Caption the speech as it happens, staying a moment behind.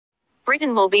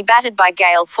Britain will be battered by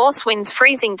gale force winds,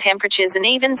 freezing temperatures and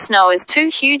even snow as two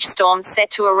huge storms set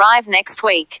to arrive next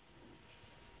week.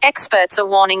 Experts are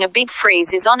warning a big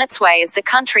freeze is on its way as the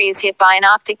country is hit by an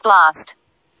Arctic blast.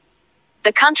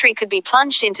 The country could be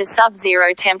plunged into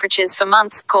sub-zero temperatures for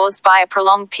months, caused by a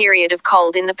prolonged period of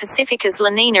cold in the Pacific as La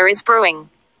Nina is brewing.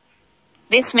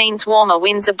 This means warmer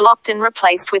winds are blocked and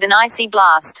replaced with an icy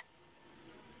blast.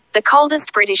 The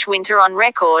coldest British winter on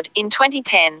record, in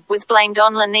 2010, was blamed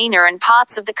on La Nina, and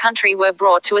parts of the country were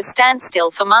brought to a standstill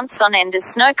for months on end as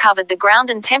snow covered the ground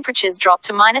and temperatures dropped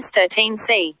to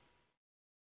 -13°C.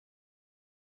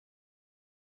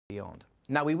 Beyond.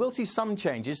 Now, we will see some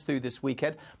changes through this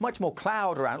weekend. Much more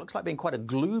cloud around. Looks like being quite a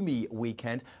gloomy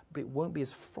weekend, but it won't be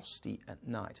as frosty at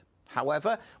night.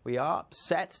 However, we are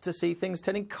set to see things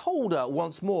turning colder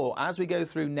once more as we go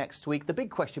through next week. The big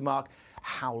question mark,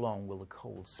 how long will the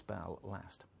cold spell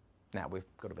last? Now, we've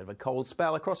got a bit of a cold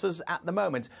spell across us at the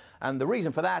moment, and the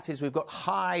reason for that is we've got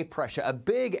high pressure, a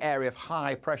big area of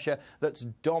high pressure that's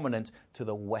dominant to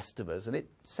the west of us, and it's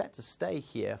set to stay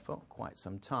here for quite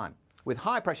some time. With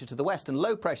high pressure to the west and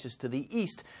low pressures to the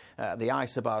east, the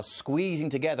isobars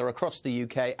squeezing together across the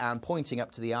UK and pointing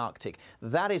up to the Arctic.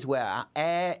 That is where our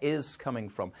air is coming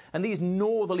from. And these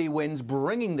northerly winds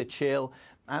bringing the chill,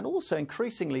 and also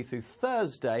increasingly through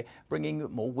Thursday, bringing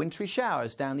more wintry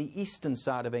showers down the eastern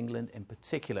side of England in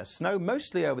particular. Snow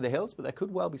mostly over the hills, but there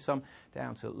could well be some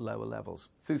down to lower levels.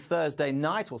 Through Thursday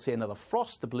night, we'll see another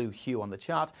frost, the blue hue on the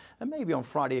chart, and maybe on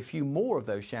Friday a few more of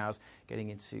those showers getting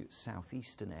into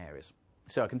southeastern areas.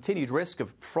 So a continued risk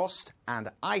of frost and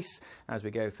ice as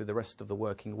we go through the rest of the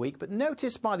working week. But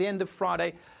notice by the end of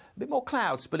Friday, a bit more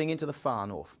cloud spilling into the far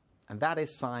north. And that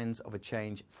is signs of a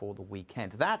change for the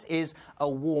weekend. That is a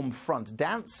warm front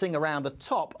dancing around the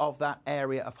top of that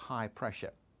area of high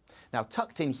pressure. Now,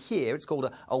 tucked in here, it's called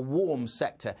a warm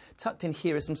sector. Tucked in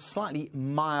here is some slightly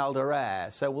milder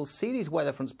air. So we'll see these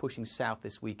weather fronts pushing south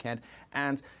this weekend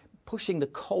and pushing the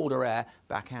colder air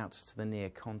back out to the near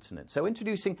continent. So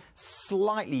introducing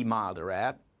slightly milder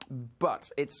air, but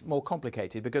it's more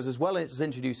complicated because as well as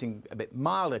introducing a bit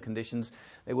milder conditions,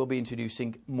 they will be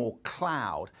introducing more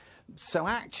cloud. So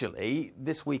actually,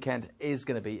 this weekend is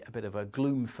going to be a bit of a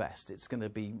gloom fest. It's going to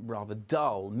be rather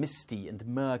dull, misty and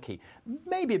murky.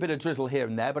 Maybe a bit of drizzle here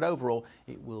and there, but overall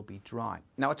it will be dry.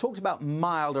 Now, I talked about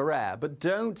milder air, but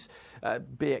don't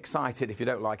be excited if you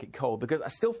don't like it cold, because I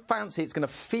still fancy it's going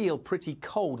to feel pretty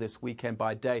cold this weekend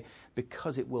by day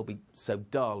because it will be so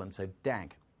dull and so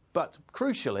dank. But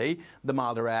crucially, the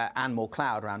milder air and more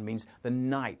cloud around means the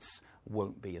nights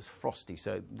won't be as frosty,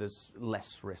 so there's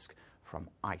less risk from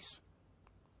ice.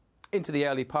 Into the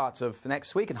early parts of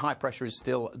next week, and high pressure is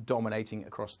still dominating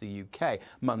across the UK.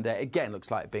 Monday, again,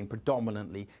 looks like being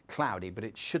predominantly cloudy, but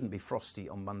it shouldn't be frosty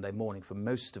on Monday morning for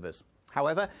most of us.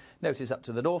 However, notice up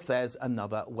to the north there's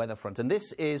another weather front, and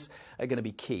this is going to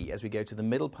be key as we go to the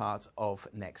middle part of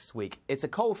next week. It's a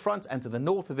cold front, and to the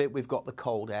north of it we've got the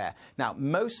cold air. Now,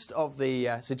 most of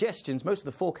the suggestions, most of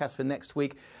the forecasts for next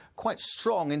week, quite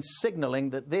strong in signalling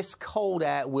that this cold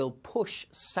air will push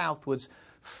southwards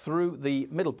through the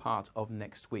middle part of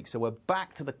next week. So we're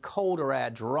back to the colder air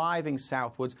driving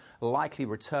southwards, likely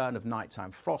return of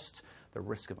nighttime frosts, the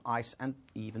risk of ice and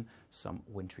even some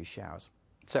wintry showers.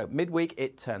 So midweek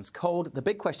it turns cold. The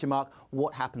big question mark,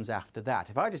 what happens after that?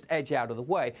 If I just edge out of the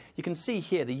way, you can see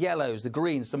here the yellows, the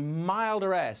greens, some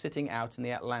milder air sitting out in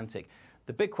the Atlantic.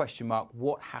 The big question mark,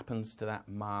 what happens to that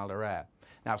milder air?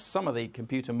 Now, some of the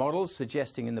computer models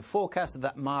suggesting in the forecast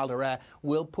that milder air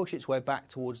will push its way back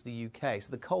towards the UK,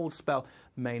 so the cold spell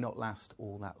may not last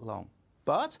all that long.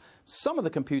 But some of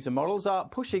the computer models are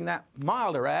pushing that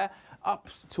milder air up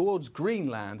towards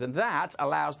Greenland, and that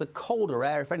allows the colder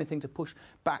air, if anything, to push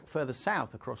back further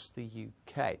south across the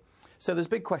UK. So there's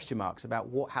big question marks about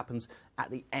what happens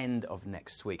at the end of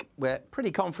next week. We're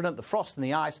pretty confident the frost and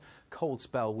the ice, cold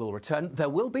spell will return. There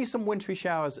will be some wintry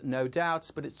showers, no doubt,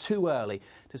 but it's too early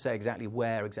to say exactly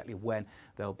where, exactly when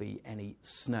there'll be any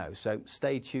snow. So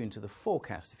stay tuned to the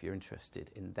forecast if you're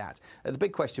interested in that. The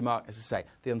big question mark, as I say,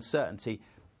 the uncertainty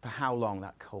for how long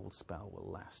that cold spell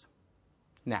will last.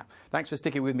 Now, thanks for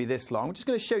sticking with me this long. I'm just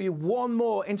going to show you one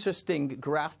more interesting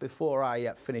graph before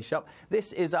I finish up.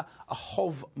 This is a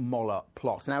Hofmoller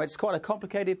plot. Now, it's quite a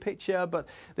complicated picture, but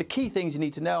the key things you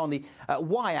need to know on the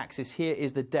y-axis here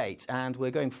is the date, and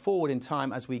we're going forward in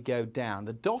time as we go down.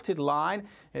 The dotted line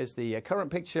is the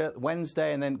current picture,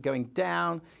 Wednesday, and then going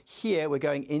down here, we're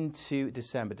going into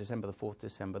December, December the 4th,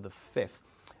 December the 5th.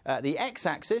 The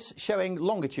x-axis showing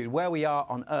longitude, where we are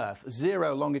on Earth.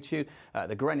 0 longitude,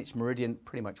 the Greenwich meridian,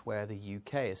 pretty much where the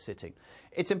UK is sitting.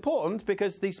 It's important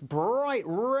because this bright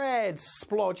red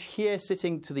splodge here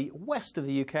sitting to the west of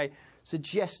the UK,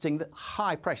 suggesting that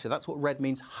high pressure, that's what red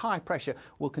means, high pressure,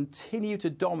 will continue to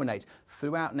dominate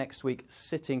throughout next week,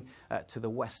 sitting to the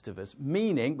west of us,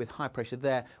 meaning with high pressure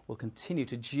there will continue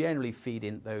to generally feed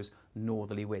in those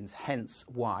northerly winds, hence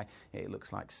why it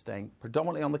looks like staying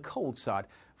predominantly on the cold side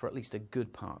for at least a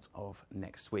good part of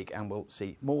next week, and we'll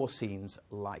see more scenes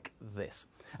like this.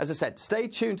 As I said, stay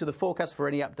tuned to the forecast for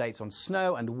any updates on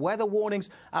snow and weather warnings,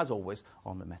 as always,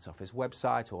 on the Met Office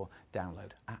website or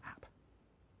download our app.